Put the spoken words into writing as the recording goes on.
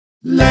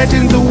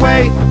Legends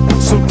await,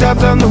 so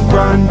dubs on the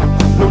run.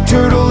 No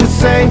turtle is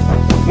safe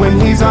when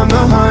he's on the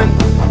hunt.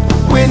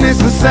 Witness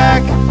the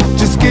sack,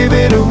 just give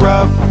it a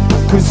rub,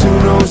 cause who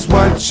knows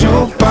what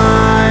you'll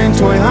find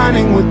toy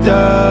hunting with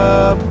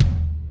Dub.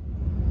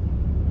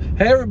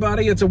 Hey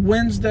everybody, it's a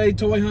Wednesday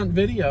toy hunt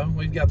video.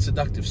 We've got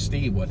Seductive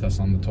Steve with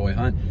us on the toy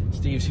hunt.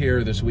 Steve's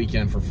here this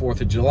weekend for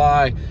 4th of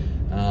July.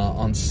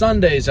 On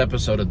Sunday's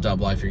episode of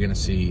Dub Life, you're going to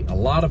see a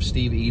lot of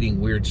Steve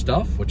eating weird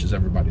stuff, which is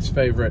everybody's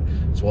favorite,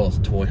 as well as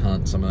toy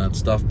hunt, some of that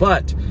stuff.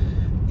 But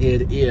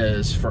it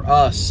is, for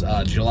us,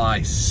 July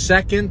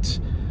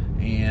 2nd.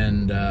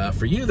 And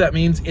for you, that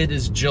means it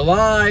is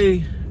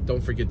July.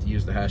 Don't forget to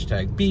use the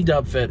hashtag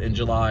bigdubsqueeze in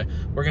July.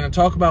 We're going to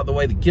talk about the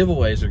way the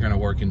giveaways are going to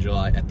work in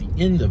July at the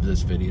end of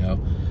this video.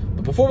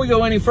 But before we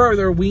go any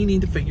further, we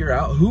need to figure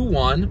out who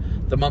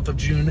won the month of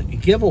June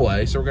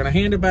giveaway. So we're going to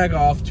hand it back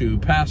off to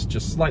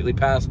just slightly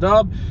past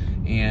Dub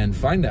and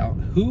find out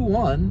who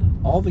won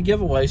all the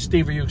giveaways.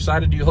 Steve, are you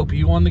excited? Do you hope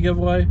you won the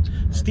giveaway?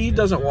 Steve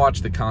doesn't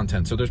watch the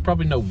content, so there's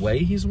probably no way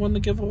he's won the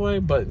giveaway,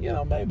 but, you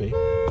know, maybe.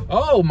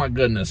 Oh, my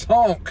goodness.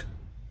 Honk.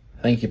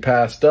 Thank you,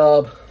 Past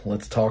Dub.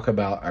 Let's talk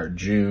about our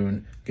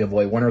June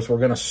giveaway winners. We're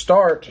going to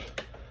start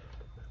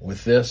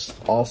with this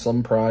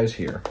awesome prize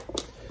here.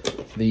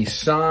 The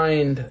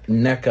signed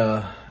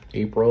NECA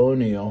April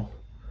O'Neil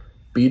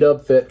Beat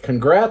Up Fit.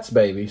 Congrats,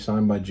 baby.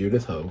 Signed by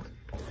Judith Ho.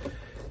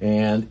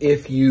 And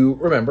if you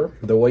remember,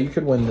 the way you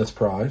could win this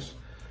prize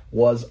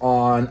was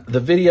on the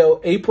video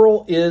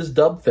April is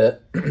Dub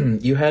Fit.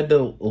 You had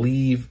to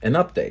leave an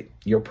update,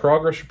 your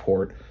progress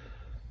report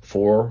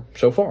for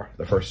so far,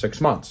 the first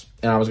 6 months.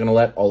 And I was going to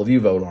let all of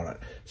you vote on it.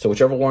 So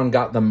whichever one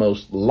got the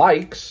most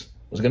likes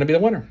was going to be the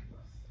winner.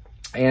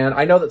 And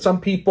I know that some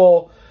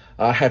people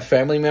had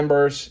family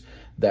members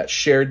that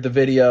shared the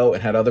video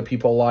and had other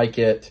people like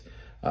it.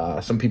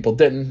 Some people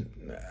didn't.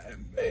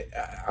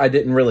 I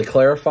didn't really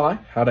clarify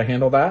how to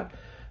handle that.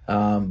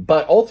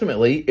 But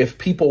ultimately, if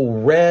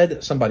people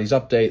read somebody's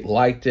update,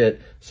 liked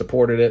it,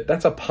 supported it,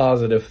 that's a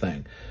positive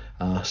thing.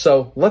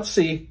 So let's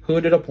see who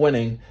ended up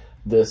winning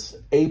this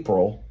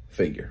April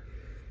figure.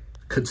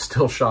 Could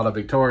still shot a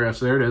Victoria.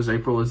 So there it is.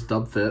 April is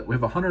Dub Fit. We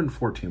have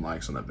 114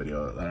 likes on that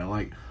video that I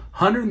like.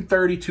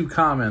 132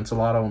 comments. A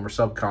lot of them are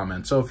sub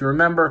comments. So if you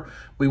remember,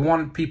 we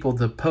wanted people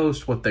to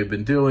post what they've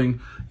been doing.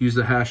 Use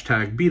the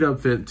hashtag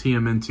BeatUpFit,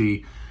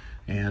 TMNT,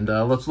 and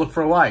let's look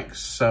for likes.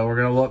 So we're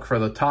going to look for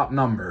the top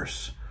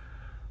numbers.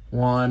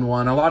 1,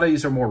 1. A lot of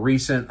these are more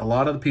recent. A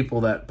lot of the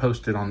people that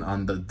posted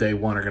on the day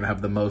one are going to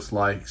have the most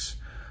likes.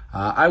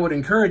 I would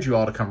encourage you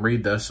all to come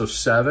read this. So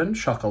 7,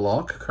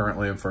 Chuckaluck,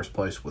 currently in first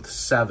place with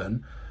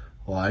 7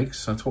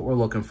 likes. That's what we're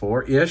looking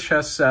for. Ish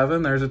has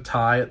 7. There's a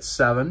tie at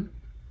 7.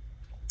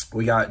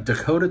 We got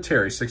Dakota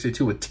Terry,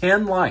 62, with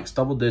 10 likes,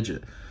 double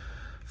digit.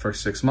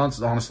 First 6 months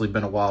has honestly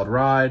been a wild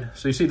ride.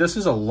 So you see, this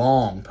is a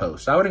long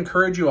post. I would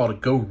encourage you all to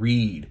go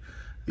read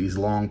these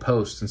long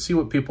posts and see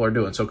what people are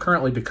doing. So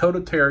currently,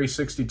 Dakota Terry,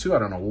 62. I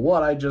don't know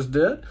what I just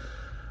did.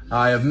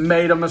 I have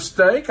made a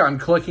mistake. I'm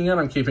clicking it.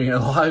 I'm keeping it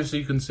live so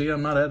you can see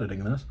I'm not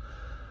editing this.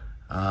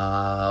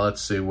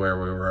 Let's see where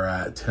we were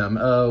at. Tim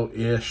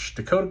O-ish.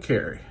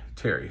 Dakota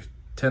Terry,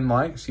 10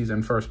 likes. He's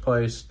in first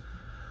place.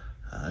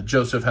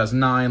 Joseph has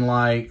 9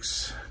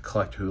 likes.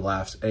 Collector Who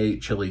Laughs,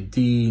 8. Chili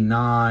D,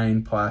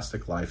 9.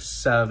 Plastic Life,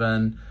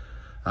 7.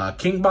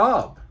 King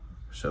Bob,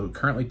 so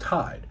currently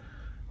tied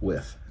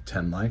with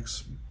 10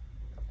 likes.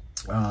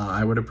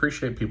 I would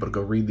appreciate people to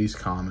go read these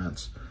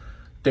comments.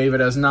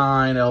 David has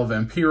 9. El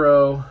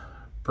Vampiro.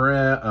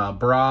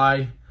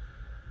 Bry.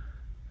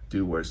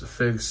 Dude, where's the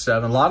fig?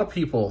 7. A lot of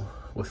people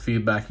with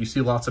feedback. You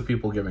see lots of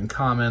people giving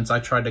comments. I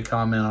tried to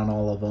comment on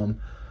all of them.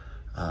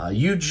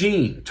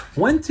 Eugene,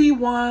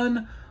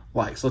 21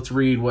 likes. Let's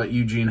read what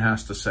Eugene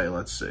has to say.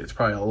 Let's see. It's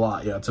probably a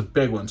lot. Yeah, it's a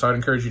big one. So I'd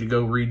encourage you to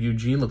go read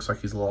Eugene. Looks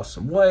like he's lost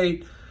some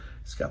weight.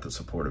 He's got the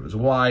support of his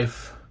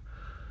wife.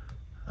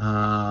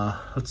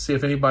 Let's see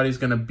if anybody's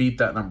going to beat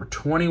that number.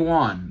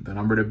 21, the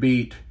number to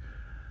beat.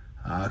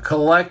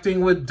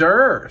 Collecting with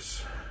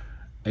Durs,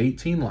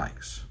 18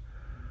 likes.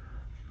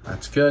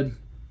 That's good.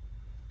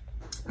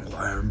 Well,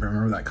 I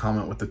remember that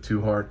comment with the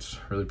 2 hearts.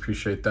 Really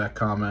appreciate that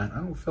comment. I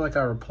don't feel like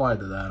I replied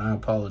to that. I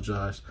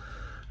apologize.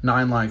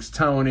 9 likes,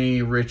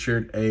 Tony.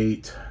 Richard,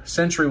 8.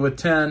 Century with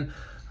 10.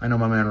 I know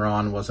my man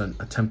Ron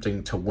wasn't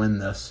attempting to win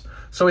this.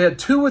 So we had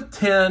 2 with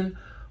 10,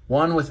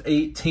 1 with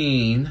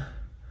 18.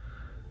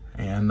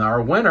 And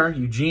our winner,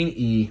 Eugene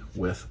E,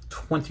 with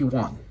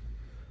 21.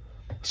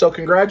 So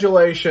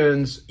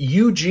congratulations,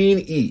 Eugene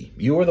E.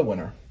 You are the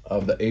winner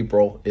of the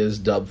April is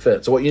Dub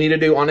Fit. So what you need to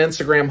do on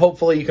Instagram,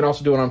 hopefully you can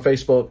also do it on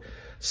Facebook,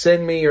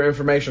 send me your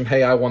information.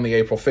 Hey, I won the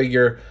April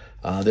figure.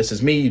 This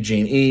is me,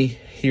 Eugene E.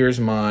 Here's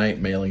my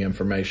mailing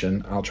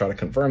information. I'll try to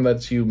confirm that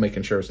it's you,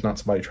 making sure it's not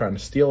somebody trying to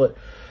steal it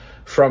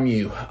from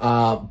you.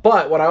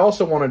 But what I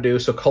also want to do,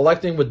 so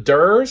Collecting with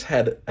Durs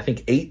had, I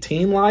think,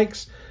 18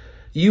 likes.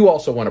 You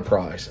also won a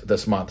prize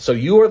this month. So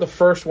you are the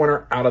first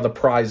winner out of the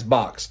prize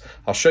box.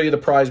 I'll show you the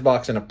prize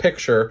box in a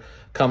picture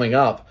coming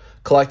up.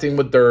 Collecting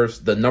with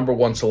Durs, the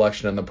 #1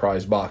 selection in the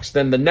prize box.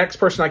 Then the next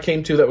person I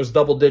came to that was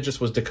double digits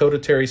was Dakota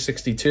Terry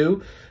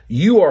 62.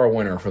 You are a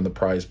winner from the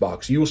prize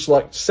box. You will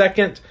select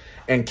second,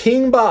 and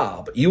King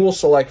Bob, you will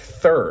select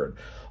third.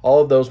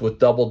 All of those with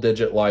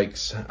double-digit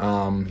likes.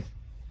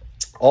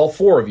 All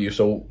 4 of you.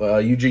 So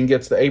Eugene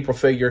gets the April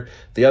figure.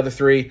 The other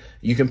 3,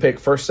 you can pick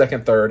first,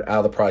 second, third out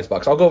of the prize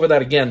box. I'll go over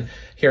that again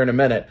here in a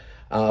minute.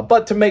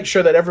 But to make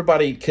sure that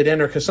everybody could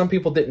enter, because some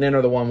people didn't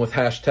enter the one with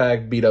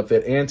hashtag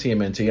BeatUpFit and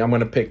TMNT, I'm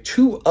going to pick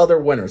 2 other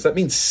winners. That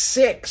means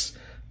 6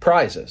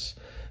 prizes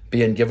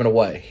being given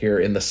away here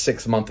in the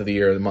 6th month of the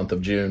year, the month of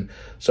June.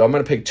 So I'm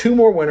going to pick 2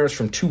 more winners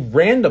from 2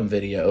 random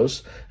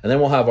videos, and then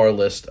we'll have our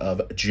list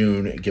of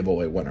June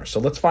giveaway winners.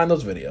 So let's find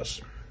those videos.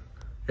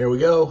 Here we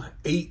go,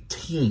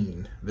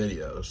 18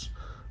 videos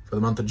for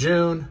the month of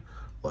June.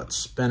 Let's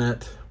spin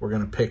it. We're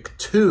going to pick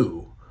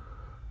 2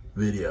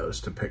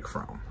 videos to pick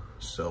from.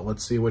 So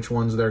let's see which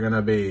ones they're going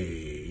to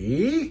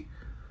be.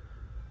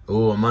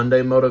 Ooh, a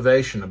Monday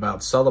motivation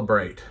about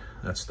celebrate.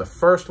 That's the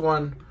first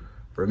one.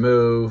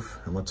 Remove,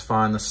 and let's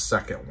find the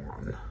second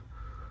one.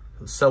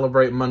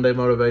 Celebrate Monday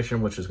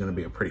motivation, which is going to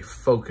be a pretty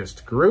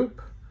focused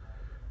group.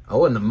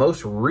 Oh, and the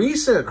most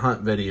recent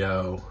hunt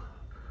video,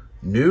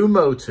 new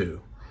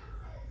Motu.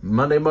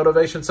 Monday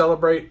motivation,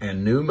 celebrate,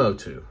 and new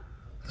Motu.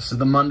 This is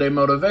the Monday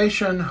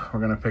motivation. We're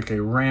going to pick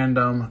a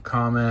random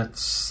comment.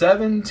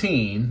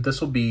 17. This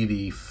will be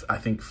the, I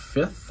think,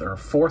 5th or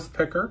 4th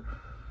picker.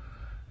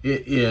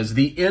 It is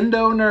the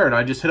Indo Nerd.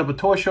 I just hit up a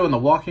toy show and the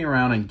walking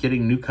around and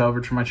getting new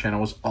coverage for my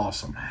channel was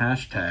awesome.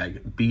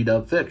 Hashtag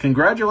BeatUpFit.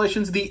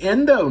 Congratulations, the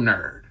Indo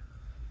Nerd.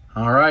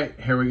 All right,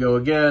 here we go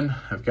again.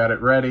 I've got it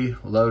ready,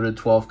 loaded,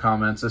 12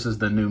 comments. This is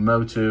the new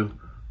Motu.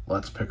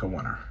 Let's pick a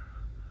winner.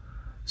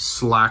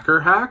 Slacker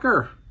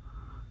Hacker.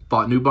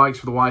 Bought new bikes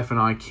for the wife and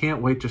I.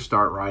 Can't wait to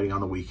start riding on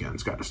the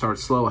weekends. Got to start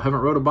slow. I haven't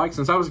rode a bike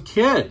since I was a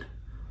kid.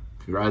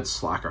 Congrats,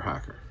 Slacker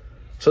Hacker.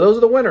 So those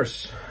are the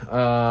winners.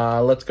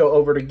 Let's go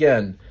over it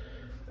again.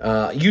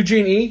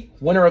 Eugene E.,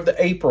 winner of the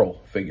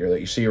April figure that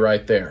you see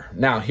right there.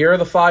 Now, here are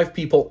the 5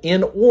 people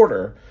in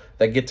order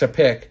that get to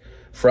pick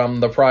from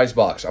the prize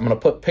box. I'm going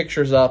to put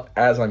pictures up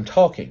as I'm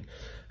talking.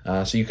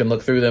 So you can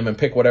look through them and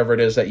pick whatever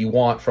it is that you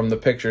want from the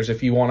pictures.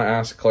 If you want to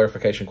ask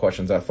clarification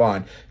questions, that's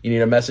fine. You need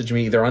to message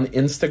me either on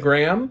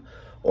Instagram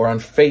or on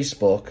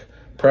Facebook,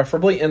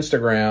 preferably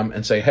Instagram,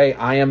 and say, hey,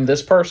 I am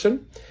this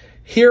person.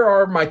 Here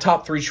are my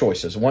top 3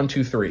 choices, 1,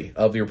 2, 3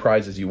 of your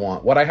prizes you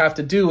want. What I have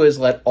to do is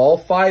let all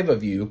 5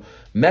 of you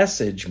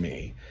message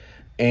me,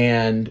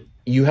 and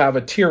you have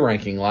a tier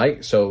ranking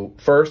like. So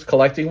first,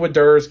 Collecting with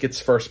Durs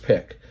gets first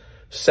pick.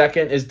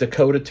 Second is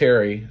Dakota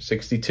Terry,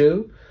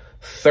 62.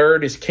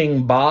 Third is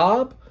King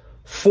Bob.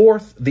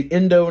 4th, the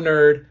Indo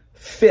Nerd.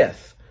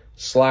 5th,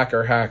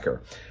 Slacker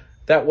Hacker.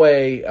 That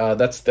way,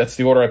 that's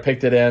the order I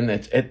picked it in.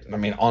 I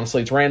mean,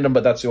 honestly, it's random,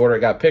 but that's the order it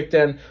got picked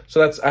in.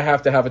 So I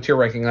have to have a tier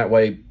ranking. That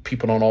way,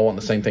 people don't all want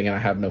the same thing, and I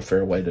have no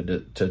fair way to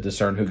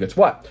discern who gets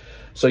what.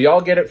 So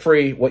y'all get it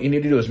free. What you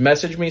need to do is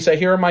message me, say,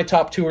 here are my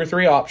top 2 or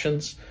 3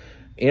 options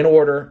in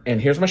order,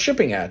 and here's my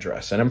shipping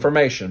address and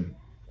information.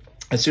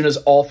 As soon as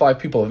all 5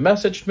 people have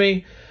messaged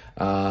me,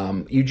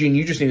 Eugene,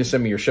 you just need to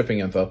send me your shipping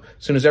info.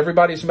 As soon as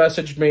everybody's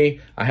messaged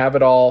me, I have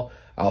it all.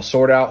 I'll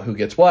sort out who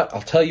gets what.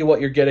 I'll tell you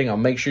what you're getting. I'll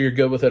make sure you're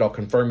good with it. I'll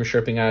confirm your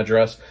shipping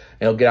address,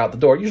 and it'll get out the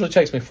door. It usually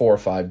takes me 4 or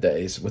 5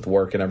 days with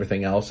work and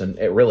everything else, and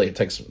it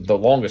takes the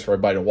longest for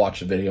everybody to watch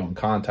the video and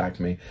contact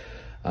me.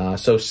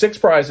 So 6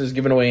 prizes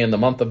given away in the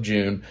month of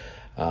June.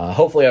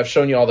 Hopefully I've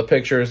shown you all the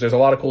pictures. There's a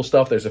lot of cool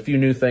stuff. There's a few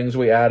new things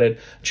we added.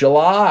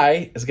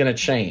 July is going to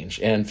change,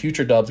 and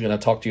Future Dub's going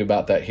to talk to you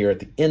about that here at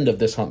the end of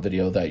this hunt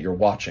video that you're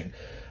watching.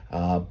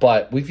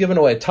 But we've given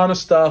away a ton of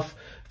stuff.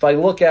 If I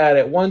look at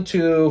it, 1,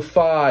 2,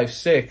 5,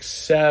 6,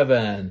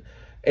 7,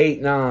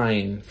 8,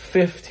 9,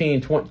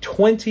 15, 20,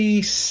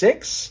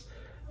 26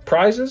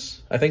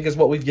 prizes, I think is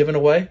what we've given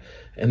away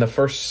in the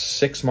first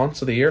 6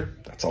 months of the year.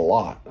 That's a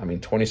lot. I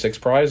mean, 26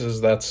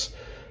 prizes, that's,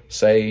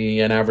 say,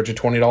 an average of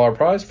 $20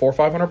 prize, $400 or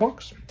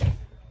 $500.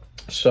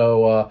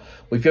 So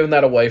we've given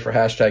that away for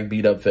hashtag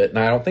BeatUpFit, and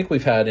I don't think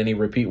we've had any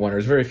repeat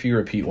winners, very few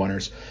repeat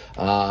winners.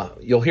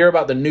 You'll hear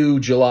about the new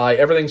July.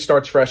 Everything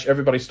starts fresh.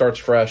 Everybody starts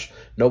fresh.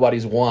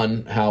 Nobody's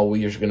won how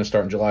we are going to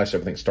start in July, so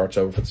everything starts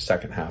over for the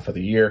second half of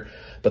the year.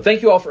 But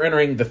thank you all for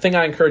entering. The thing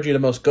I encourage you the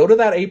most, go to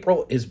that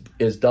April is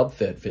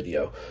DubFit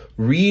video.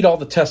 Read all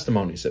the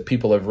testimonies that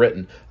people have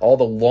written, all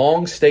the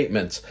long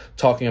statements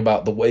talking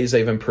about the ways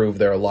they've improved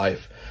their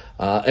life.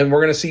 And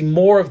we're going to see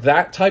more of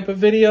that type of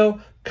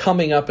video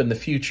coming up in the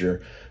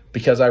future,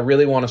 because I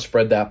really want to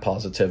spread that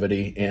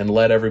positivity and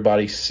let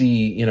everybody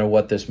see, you know,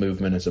 what this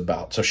movement is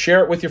about. So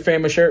share it with your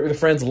family, share it with your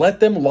friends, let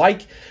them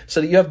like so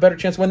that you have a better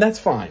chance to win. That's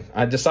fine.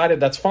 I decided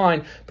that's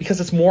fine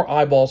because it's more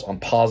eyeballs on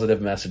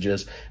positive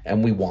messages,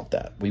 and we want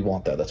that. We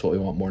want that. That's what we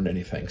want more than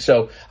anything.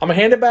 So I'm going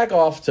to hand it back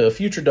off to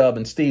Future Dub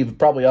and Steve,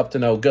 probably up to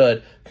no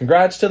good.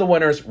 Congrats to the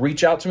winners.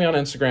 Reach out to me on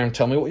Instagram.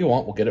 Tell me what you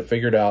want. We'll get it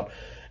figured out.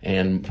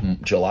 And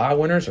July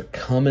winners are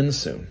coming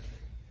soon.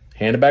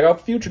 Hand it back off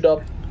to Future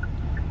Dub.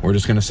 We're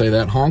just going to say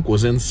that honk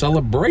was in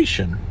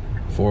celebration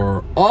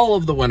for all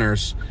of the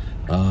winners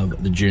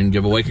of the June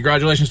giveaway.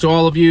 Congratulations to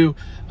all of you,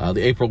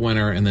 the April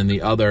winner, and then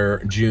the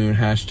other June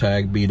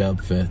hashtag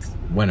bigdubsqueeze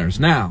winners.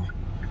 Now,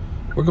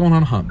 we're going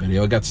on a hunt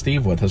video. I got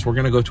Steve with us. We're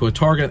going to go to a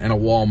Target and a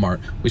Walmart.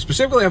 We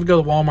specifically have to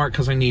go to Walmart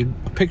because I need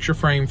a picture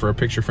frame for a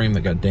picture frame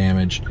that got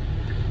damaged.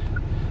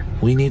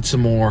 We need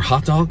some more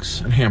hot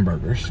dogs and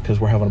hamburgers because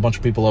we're having a bunch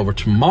of people over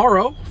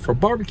tomorrow for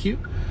barbecue.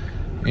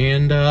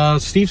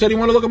 And Steve said he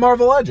wanted to look at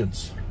Marvel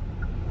Legends.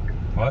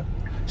 What?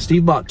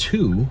 Steve bought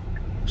 2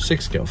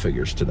 6-scale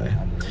figures today.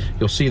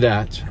 You'll see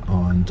that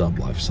on Dub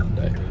Life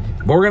Sunday.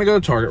 But we're going to go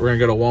to Target. We're going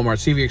to go to Walmart.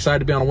 Steve, you excited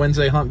to be on a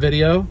Wednesday hunt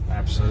video?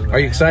 Absolutely. Are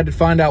you excited to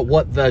find out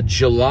what the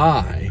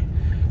July,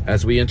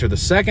 as we enter the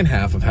second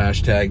half of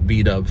hashtag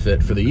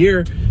bdubfit for the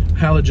year,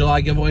 how the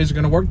July giveaways are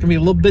going to work? It's going to be a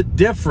little bit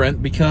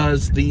different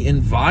because the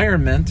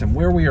environment and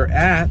where we are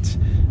at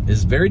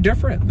is very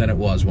different than it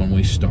was when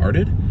we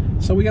started.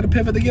 So we got to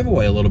pivot the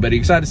giveaway a little bit. Are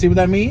you excited to see what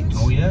that means?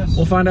 Oh, yes.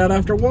 We'll find out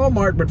after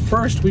Walmart, but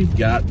first we've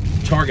got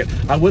Target.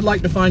 I would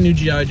like to find new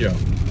G.I. Joe.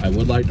 I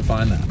would like to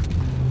find that.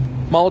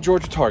 Mall of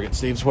Georgia Target,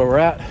 Steve's where we're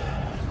at.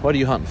 What are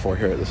you hunting for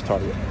here at this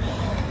Target?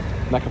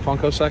 Mecha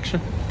Funko section?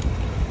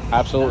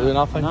 Absolutely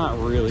nothing? Not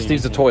really.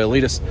 Steve's a toy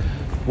elitist.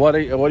 What are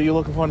you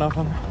looking for?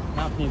 Nothing?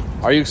 Nothing.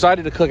 Are you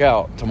excited to cook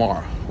out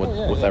tomorrow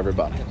with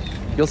everybody?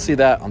 You'll see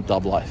that on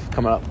Dub Life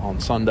coming up on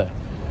Sunday.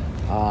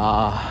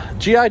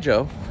 G.I.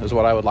 Joe is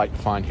what I would like to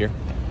find here.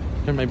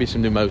 There may be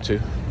some new Motu,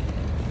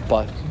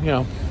 but you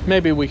know,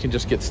 maybe we can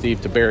just get Steve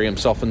to bury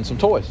himself in some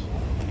toys.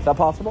 Is that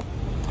possible?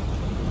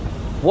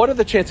 What are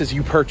the chances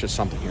you purchase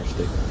something here,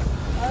 Steve?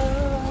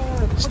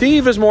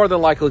 Steve is more than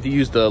likely to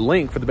use the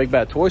link for the Big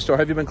Bad Toy Store.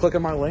 Have you been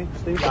clicking my link,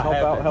 Steve, to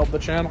help the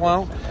channel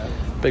out?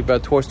 Big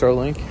Bad Toy Store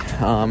link.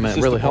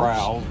 It really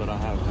helps. But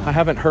I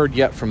haven't heard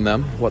yet from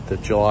them what the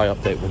July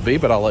update will be,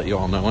 but I'll let you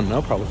all know. And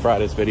no, probably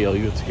Friday's video,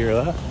 you get to hear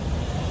that.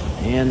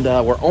 And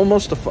we're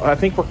almost, I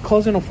think we're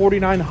closing on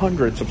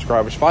 4,900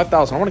 subscribers,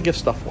 5,000. I want to give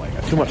stuff away. I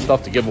got too much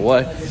stuff to give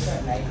away.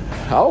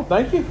 Oh,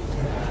 thank you.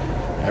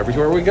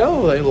 Everywhere we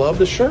go, they love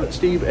the shirt,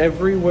 Steve.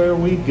 Everywhere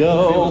we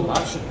go.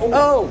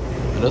 Oh!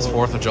 It is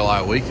 4th of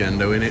July weekend.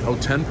 Do we need,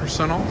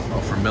 10% off? Oh,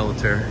 for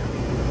military.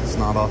 It's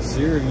not us.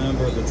 Do you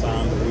remember the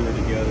time that we were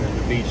together at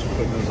the beach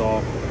putting those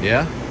off?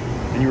 Yeah?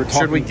 And you were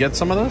talking... Should we get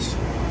some of this?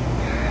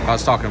 I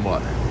was talking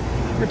what?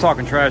 You're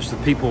talking trash to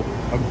people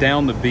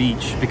down the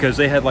beach because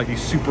they had like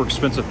these super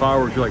expensive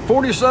fireworks. You're like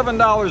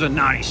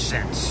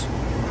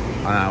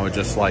 $47.90. I would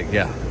just like,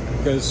 yeah.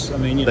 Because I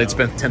mean, they'd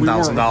spend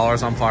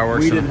 $10,000 on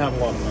fireworks. We didn't have a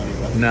lot of money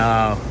though.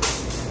 No,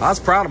 I was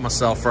proud of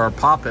myself for our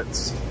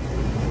poppets.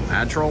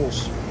 Mad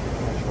trolls.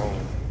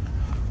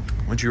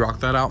 Would you rock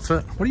that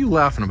outfit? What are you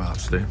laughing about,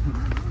 Steve?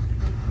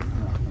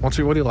 What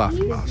are you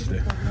laughing about,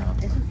 Steve?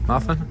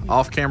 Nothing?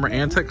 Off-camera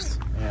antics?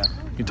 Yeah.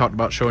 You talked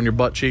about showing your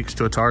butt cheeks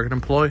to a Target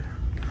employee.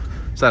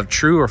 Is that a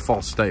true or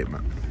false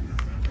statement?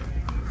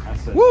 I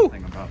said Woo!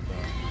 nothing about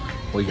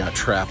that. We got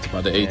trapped by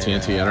the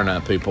AT&T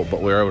internet people,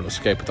 but we were able to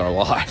escape with our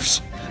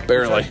lives.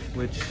 Barely.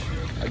 Which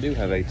I do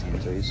have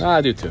AT&Ts.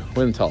 I do too.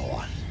 We didn't tell a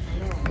lie.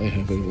 They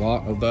have a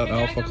lot of that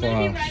alpha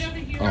class.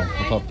 Oh,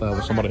 I thought that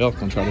was somebody else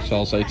going to try to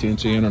sell us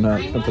AT&T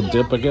internet. At the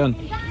dip again.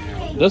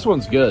 This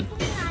one's good.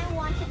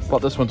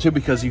 Bought this one too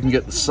because you can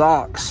get the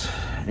socks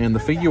and the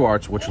figure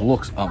arts, which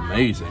looks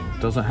amazing.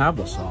 Doesn't have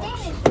the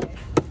socks,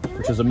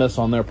 which is a miss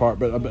on their part,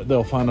 but I bet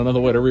they'll find another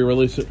way to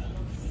re-release it.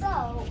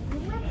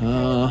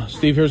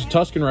 Steve, here's a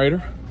Tusken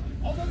Raider.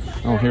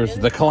 Oh, here's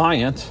the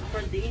client.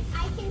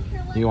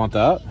 You want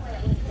that?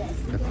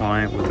 The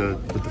client with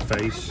the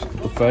face.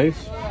 With the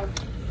face.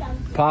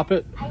 Pop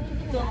it.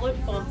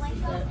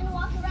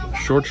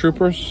 Short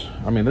Troopers.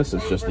 I mean, this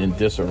is just in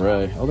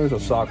disarray. Oh, there's a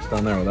socks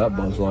down there with that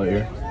Buzz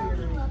Lightyear.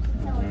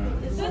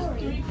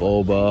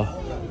 Boba.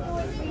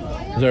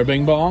 Is there a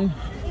Bing Bong?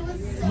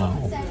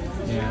 No.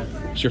 Yeah.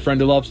 It's your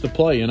friend who loves to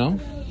play, you know?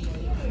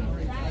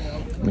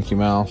 Mickey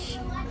Mouse.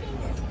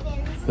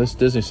 This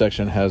Disney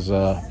section has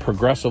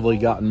progressively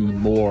gotten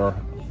more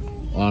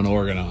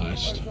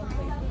unorganized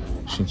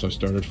since I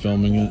started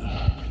filming it.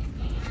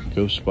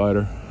 Ghost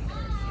Spider.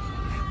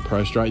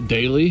 Priced right.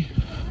 Daily.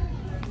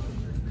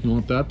 You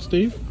want that,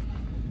 Steve?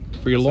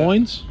 For your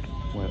loins?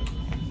 What?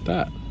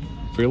 That.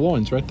 For your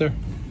loins, right there.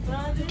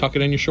 Tuck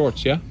it in your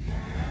shorts, yeah?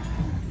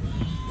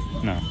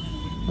 No.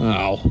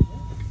 Oh.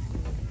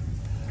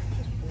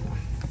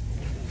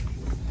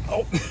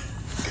 Oh.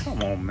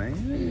 Come on,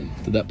 man.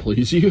 Did that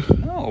please you?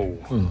 No.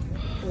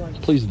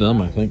 Please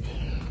them, I think.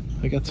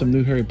 I got some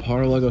new Harry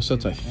Potter Lego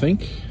sets, I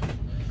think.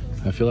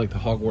 I feel like the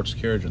Hogwarts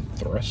Carriage and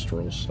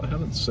Threstrals I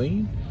haven't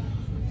seen.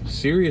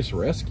 Serious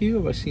Rescue,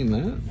 have I seen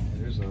that?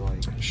 There's a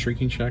like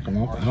Shrieking Shack and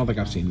Womp. I don't think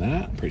I've seen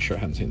that. I'm pretty sure I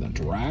haven't seen the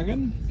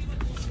Dragon.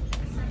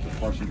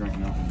 partially drank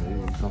Mountain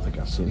Dew. I don't think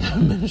I've seen the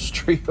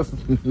Ministry of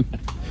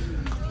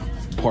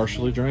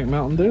partially drank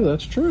Mountain Dew.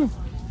 That's true.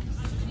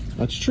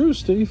 That's true,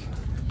 Steve.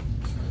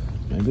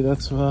 Maybe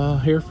that's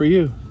here for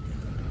you.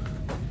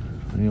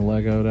 Any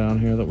Lego down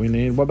here that we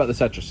need? What about this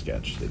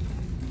Etch-a-Sketch, Steve?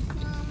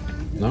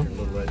 No? A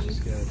little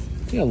Etch-a-Sketch.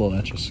 Yeah, a little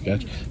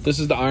Etch-a-Sketch. This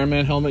is the Iron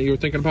Man helmet. You were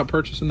thinking about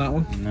purchasing that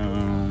one?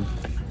 No.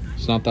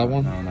 It's not that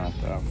one? No, not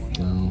that one.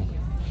 No.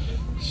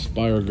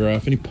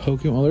 Spirograph. Any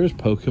Pokemon? Oh, there's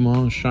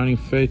Pokemon. Shining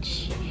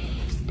Fates.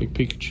 Big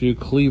Pikachu.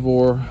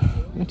 Cleavor.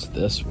 What's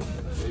this one?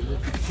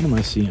 What am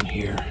I seeing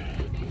here?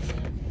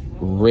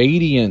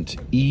 Radiant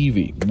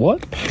Eevee.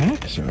 What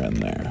packs are in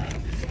there?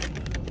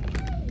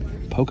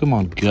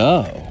 Pokemon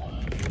Go.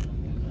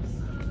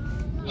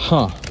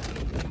 Huh.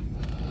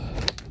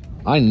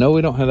 I know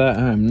we don't have that.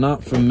 I'm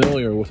not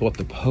familiar with what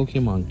the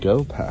Pokemon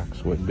Go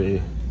packs would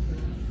be.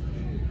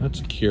 That's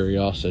a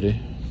curiosity.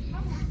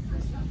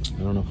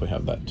 I don't know if we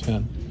have that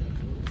 10.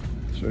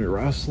 So you're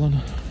wrestling.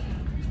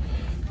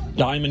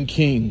 Diamond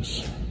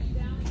Kings.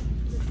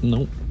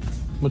 Nope.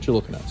 What you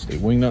looking at, Steve?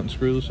 Wingnut and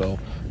screws? So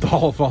the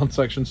Oliphant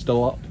section's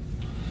still up.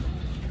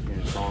 Yeah,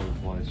 it's all over the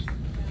place.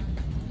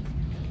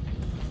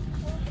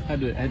 I had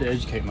to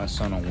educate my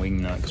son on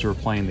Wingnut because we were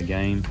playing the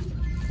game.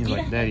 He's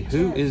like, Daddy,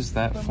 who is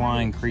that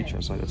flying creature? I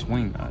was like, that's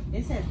Wingnut.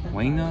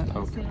 Wingnut?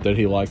 Okay. Did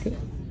he like it?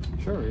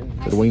 Sure, yeah.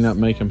 Did Wingnut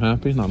make him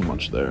happy? Not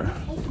much there.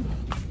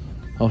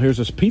 Oh, here's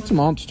this Pizza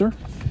Monster.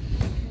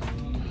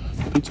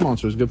 Pizza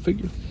Monster is a good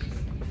figure.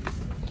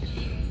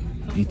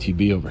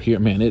 ETB over here.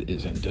 Man, it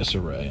is in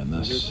disarray in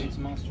this.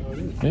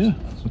 Yeah,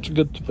 that's a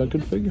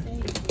good figure.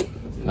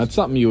 That's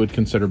something you would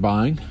consider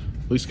buying.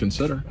 At least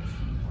consider.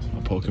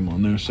 A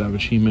Pokemon there.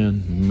 Savage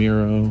He-Man.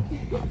 Miro.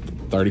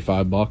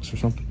 35 bucks or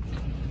something.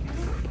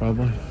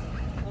 Probably.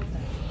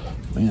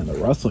 Man, the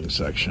wrestling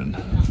section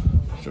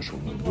is just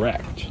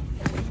wrecked.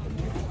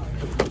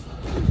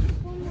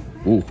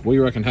 Ooh, what do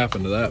you reckon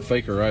happened to that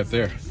faker right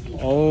there?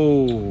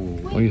 Oh,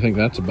 what do you think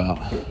that's about?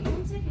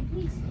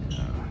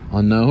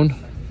 Unknown?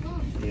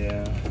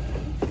 Yeah.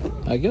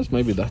 I guess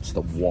maybe that's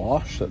the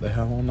wash that they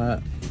have on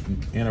that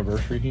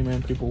anniversary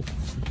He-Man people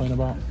complain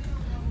about.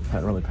 I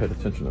hadn't really paid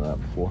attention to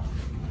that before.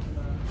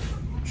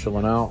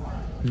 Chilling out.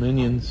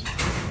 Minions.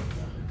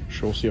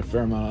 Sure we'll see a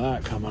fair amount of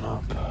that coming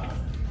up.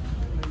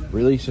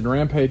 Releasing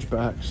Rampage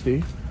back,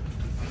 Steve.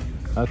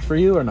 That's for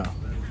you or no?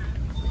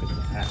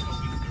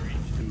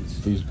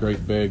 These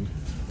great big. Is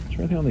there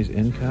anything on these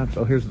end caps?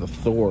 Oh, here's the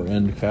Thor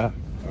end cap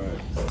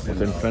with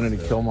Infinity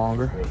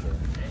Killmonger.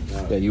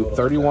 Yeah, you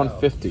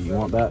 $31.50. You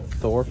want that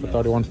Thor for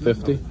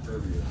 $31.50?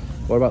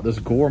 What about this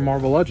Gore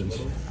Marvel Legends?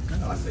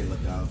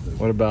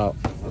 What about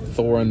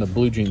Thor and the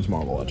Blue Jeans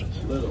Marvel Legends?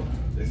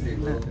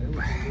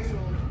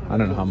 I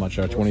don't know how much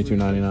are.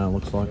 $22.99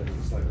 looks like.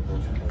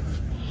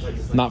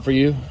 Not for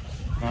you?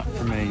 Not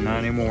for me, not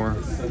anymore.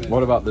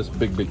 What about this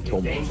big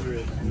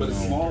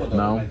Killmonger?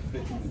 No.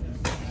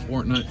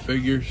 Fortnite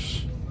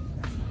figures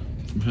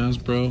from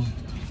Hasbro.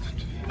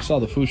 I saw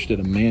the Foosh did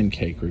a man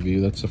cake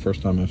review. That's the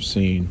first time I've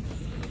seen,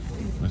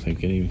 I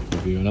think, any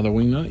review. Another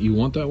Wingnut. You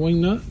want that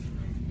Wingnut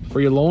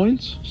for your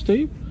loins,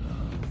 Steve?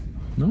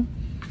 No?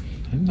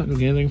 I'm not going to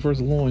get anything for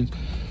his loins.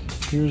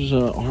 Here's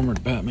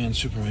Armored Batman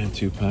Superman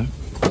 2-pack.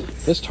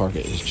 This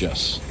Target is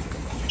just...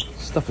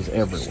 stuff is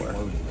everywhere.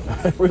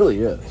 It really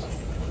is.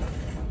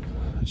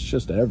 It's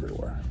just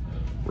everywhere.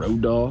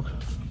 Road Dogg.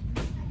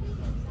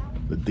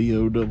 The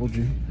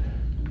D-O-double-G.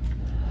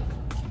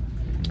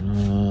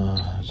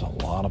 There's a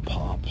lot of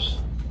pops.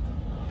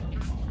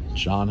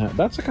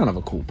 That's a kind of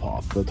a cool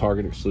pop. The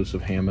Target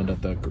exclusive Hammond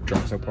at the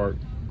Jurassic Park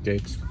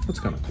gates. That's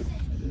kind of cool.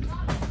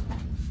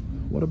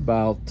 What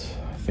about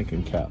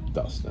thinking cap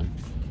Dustin?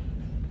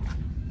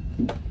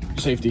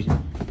 Safety.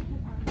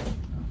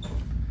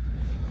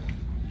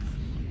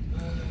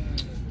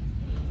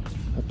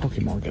 That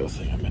Pokemon Go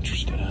thing I'm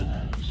interested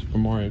in. Super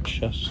Mario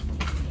chess.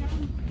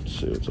 Let's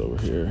see what's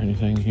over here.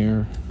 Anything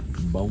here?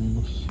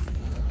 Boneless.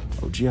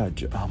 Oh, G.I.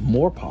 Joe.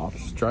 More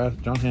pops. John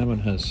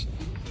Hammond has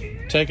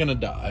taken a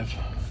dive.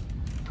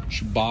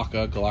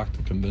 Chewbacca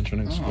Galactic Convention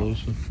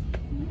exclusive.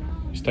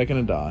 He's taking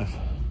a dive.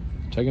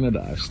 Taking a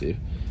dive, Steve.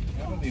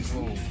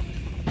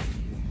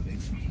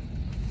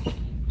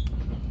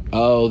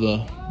 Oh,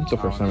 that's the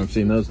first time I've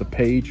seen those. The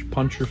Page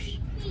Punchers.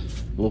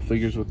 Little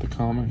figures with the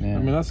comic. Yeah. I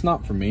mean, that's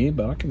not for me,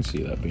 but I can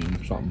see that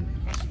being something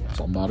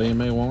somebody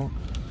may want.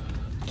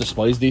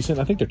 Display's decent.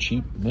 I think they're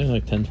cheap. They're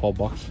like 10, 12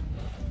 bucks.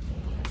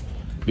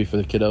 Be for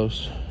the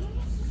kiddos.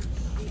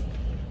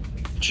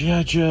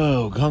 G.I.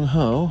 Joe Gung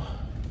Ho.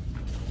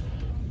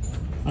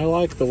 I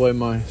like the way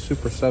my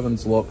Super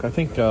 7s look. I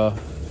think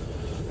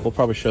we'll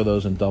probably show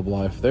those in Dub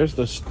Life. There's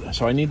this.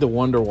 So I need the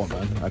Wonder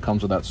Woman that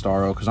comes with that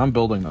Starro, because I'm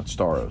building that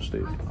Starro,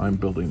 Steve. I'm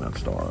building that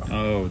Starro.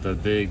 Oh, the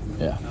big.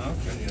 Yeah.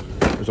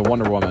 There's a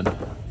Wonder Woman.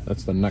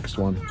 That's the next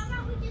one.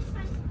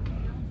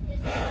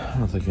 I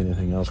don't think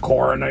anything else.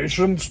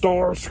 Coronation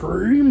Star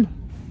Scream.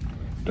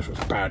 This is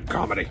bad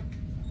comedy.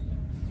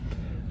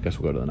 Guess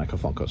we'll go to the NECA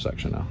Funko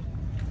section now.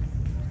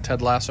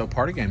 Ted Lasso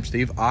party game,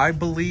 Steve. I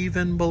believe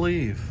and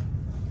believe.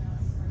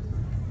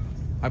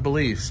 I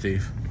believe,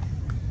 Steve.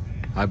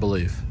 I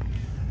believe.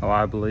 Oh,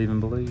 I believe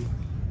and believe.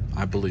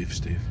 I believe,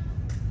 Steve.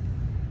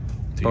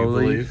 Do you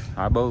believe?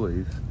 I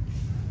believe.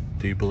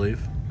 Do you believe?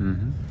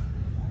 Mm-hmm.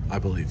 I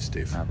believe,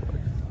 Steve. I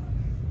believe.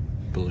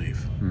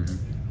 Believe. Mm-hmm.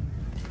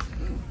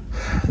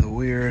 The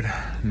weird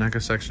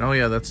NECA section. Oh,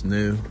 yeah, that's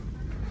new.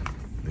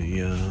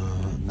 The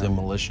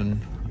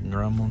Demolition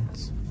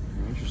Gremlins.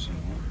 Interesting.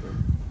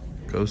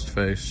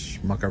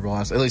 Ghostface, Muck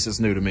Everlast. At least it's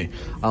new to me.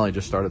 I only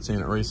just started seeing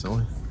it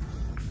recently.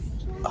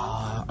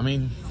 I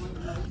mean,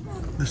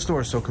 the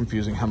store is so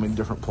confusing. How many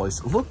different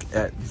places? Look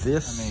at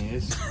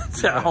this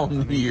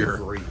down here.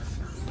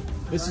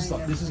 This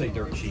is a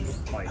dirt cheap.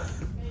 Like,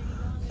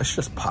 it's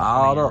just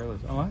piled up.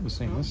 Oh, I haven't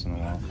seen this in a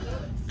while.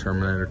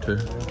 Terminator 2.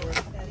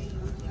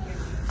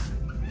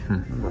 I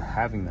remember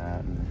having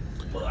that and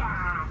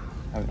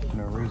having it for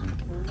no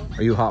reason.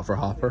 Are you hot for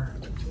Hopper?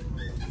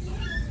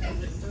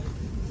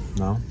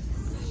 No?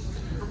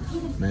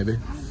 Maybe?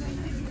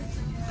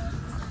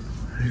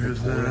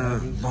 Here's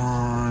that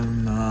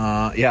Bond.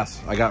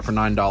 Yes, I got it for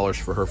 $9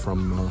 for her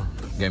from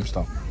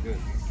GameStop.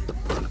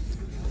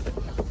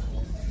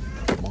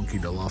 Monkey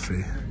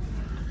DeLuffy.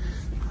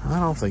 I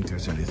don't think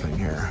there's anything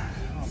here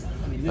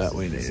that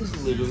we need. This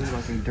is literally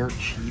like a dirt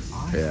cheap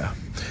item. Yeah.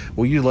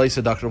 Will you lay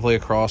seductively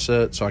across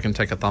it so I can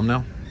take a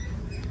thumbnail?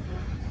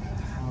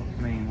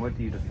 I mean, what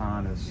do you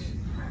define as...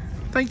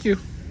 Thank you.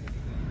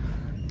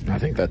 I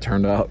think that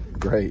turned out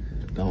great,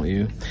 don't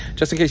you?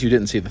 Just in case you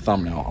didn't see the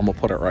thumbnail, I'm gonna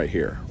put it right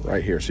here,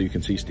 so you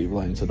can see Steve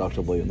laying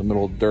seductively in the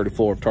middle of the dirty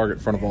floor of Target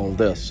in front of all of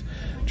this.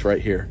 It's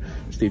right here.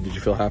 Steve, did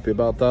you feel happy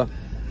about that?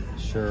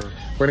 Sure.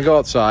 We're gonna go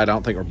outside. I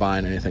don't think we're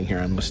buying anything here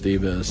unless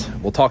Steve is.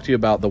 We'll talk to you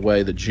about the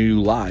way the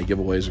July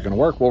giveaways are gonna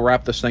work. We'll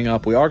wrap this thing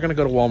up. We are gonna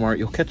go to Walmart.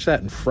 You'll catch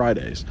that in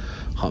Friday's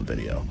hunt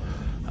video.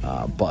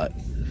 But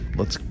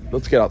let's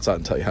get outside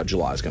and tell you how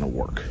July is gonna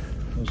work.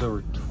 There's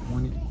over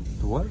 20.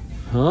 What?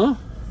 Huh?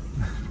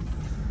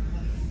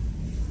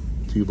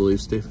 Do you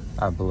believe, Steve?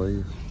 I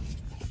believe.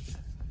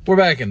 We're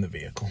back in the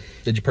vehicle.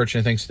 Did you purchase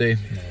anything, Steve?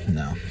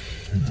 No,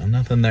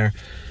 nothing there.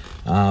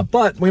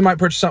 But we might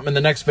purchase something in the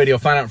next video.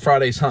 Find out in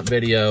Friday's hunt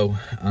video.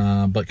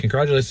 But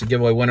congratulations to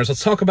giveaway winners.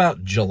 Let's talk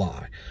about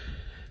July.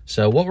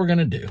 So what we're going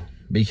to do,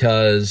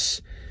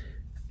 because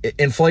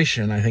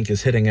inflation, I think,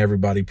 is hitting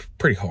everybody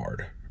pretty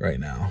hard right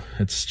now.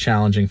 It's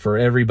challenging for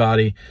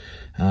everybody.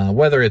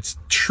 Whether it's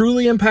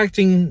truly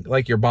impacting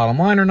like your bottom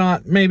line or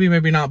not, maybe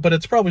not, but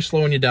it's probably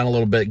slowing you down a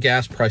little bit.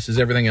 Gas prices,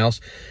 everything else.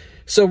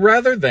 So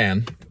rather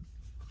than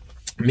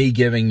me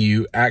giving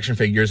you action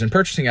figures and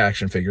purchasing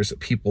action figures that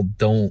people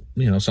don't,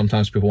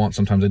 sometimes people want,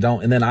 sometimes they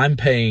don't, and then I'm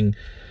paying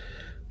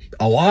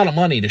a lot of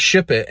money to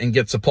ship it and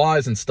get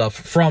supplies and stuff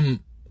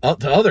from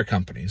to other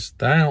companies,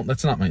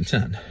 that's not my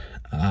intent.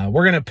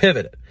 We're going to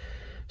pivot it.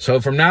 So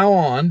from now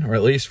on, or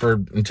at least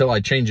until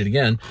I change it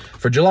again,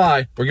 for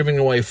July, we're giving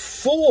away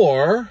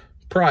 4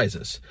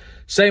 prizes.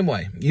 Same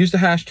way. Use the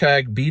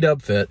hashtag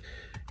 #BeatUpFit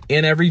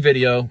in every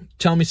video.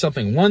 Tell me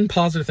something, one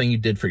positive thing you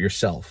did for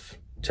yourself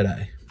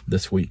today,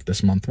 this week,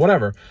 this month,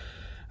 whatever.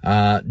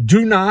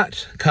 Do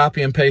not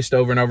copy and paste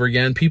over and over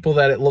again. People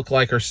that it look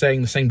like are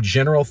saying the same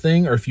general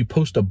thing, or if you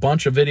post a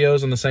bunch of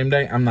videos on the same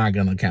day, I'm not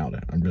going to count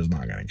it. I'm just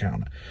not going to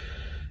count it.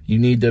 You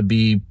need to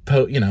be,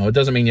 it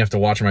doesn't mean you have to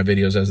watch my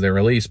videos as they're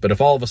released, but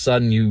if all of a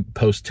sudden you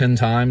post 10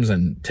 times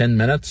in 10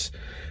 minutes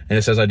and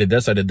it says, I did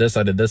this, I did this,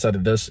 I did this, I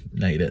did this.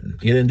 No, you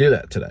didn't. You didn't do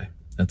that today.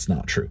 That's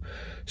not true.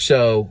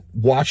 So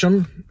watch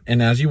them.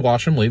 And as you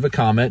watch them, leave a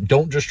comment.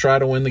 Don't just try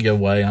to win the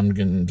giveaway. I'm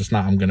going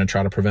to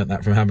try to prevent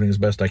that from happening as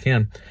best I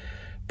can.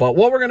 But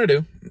what we're going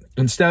to do,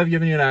 instead of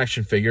giving you an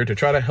action figure to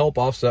try to help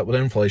offset with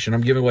inflation,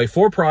 I'm giving away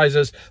 4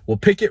 prizes. We'll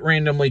pick it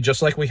randomly,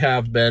 just like we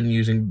have been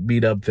using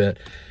BeatUpFit.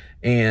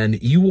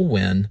 And you will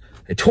win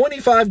a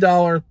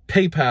 $25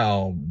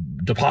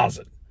 PayPal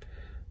deposit.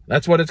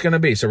 That's what it's going to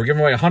be. So we're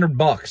giving away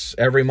 $100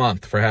 every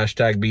month for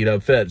hashtag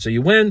 #BeatUpFit. So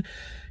you win,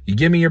 you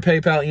give me your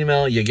PayPal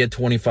email, you get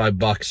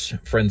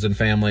 $25, friends and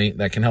family.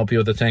 That can help you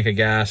with the tank of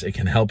gas. It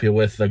can help you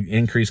with the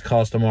increased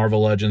cost of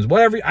Marvel Legends,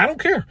 whatever. I don't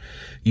care.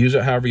 Use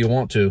it however you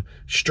want to.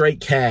 Straight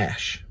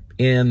cash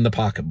in the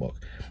pocketbook.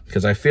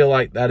 Because I feel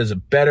like that is a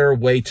better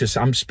way to,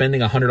 I'm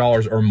spending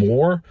 $100 or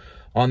more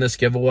on this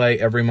giveaway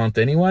every month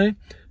anyway.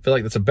 I feel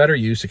like that's a better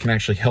use. It can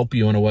actually help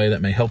you in a way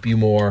that may help you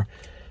more.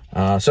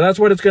 So that's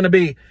what it's going to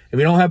be. If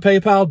you don't have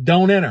PayPal,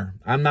 don't enter.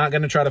 I'm not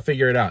going to try to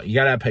figure it out. You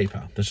got to have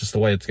PayPal. That's just the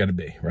way it's got to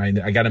be, right?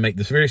 I got to make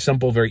this very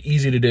simple, very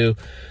easy to do.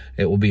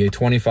 It will be a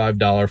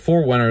 $25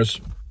 for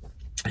winners,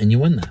 and you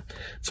win that.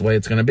 It's the way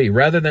it's going to be.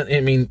 Rather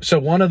than, so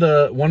one of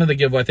the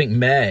giveaway, I think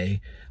May,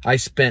 I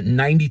spent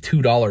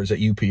 $92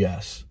 at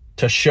UPS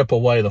to ship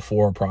away the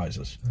 4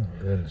 prizes.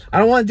 Oh, I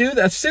don't want to do that.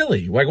 That's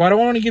silly. Like, why do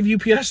I want to give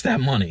UPS that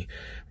money?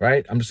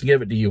 Right? I'm just going to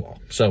give it to you all.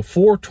 So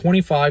 4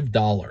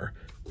 $25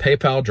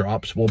 PayPal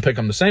drops. We'll pick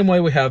them the same way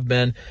we have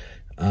been.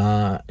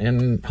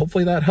 And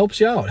hopefully that helps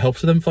you out.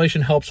 Helps with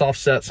inflation, helps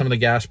offset some of the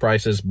gas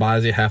prices,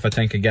 buys you half a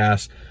tank of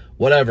gas,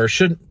 whatever.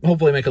 Should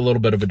hopefully make a little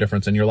bit of a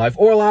difference in your life,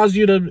 or allows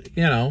you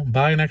to,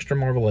 buy an extra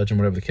Marvel Legend,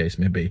 whatever the case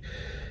may be.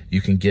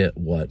 You can get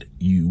what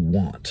you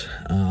want.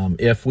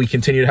 If we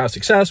continue to have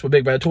success with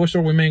Big Bad Toy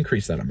Store, we may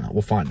increase that amount.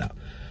 We'll find out.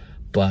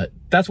 But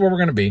that's where we're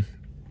going to be.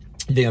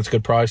 You think that's a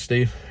good price,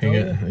 Steve?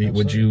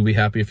 Would you be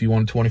happy if you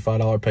won a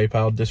 $25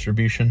 PayPal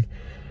distribution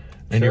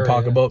in your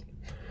pocketbook?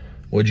 Yeah.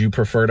 Would you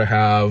prefer to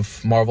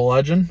have Marvel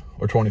Legend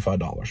or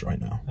 $25 right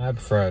now? I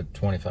prefer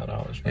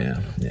 $25 right now.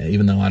 Yeah,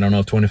 even though I don't know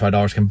if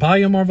 $25 can buy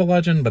you a Marvel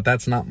Legend, but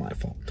that's not my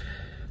fault.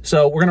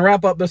 So we're going to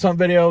wrap up this hunt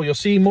video. You'll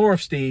see more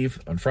of Steve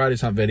on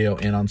Friday's hunt video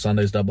and on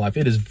Sunday's Dub Life.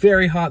 It is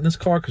very hot in this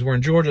car because we're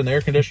in Georgia and the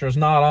air conditioner's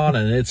not on,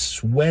 and it's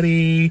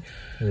sweaty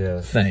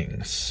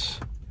things.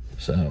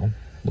 So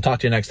we'll talk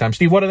to you next time.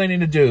 Steve, what do they need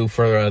to do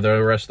for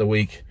the rest of the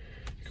week?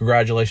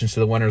 Congratulations to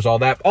the winners, all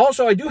that.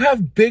 Also, I do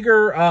have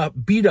bigger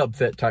beat-up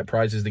fit type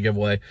prizes to give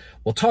away.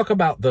 We'll talk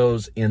about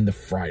those in the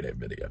Friday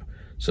video.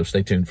 So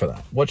stay tuned for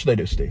that. What should they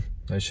do, Steve?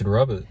 They should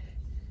rub it.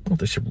 Well,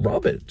 they should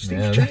rub it.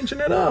 Steve's changing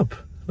it up.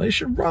 They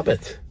should rub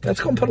it. That's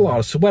going to put a lot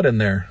of sweat in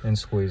there. And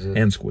squeeze it.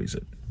 And squeeze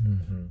it.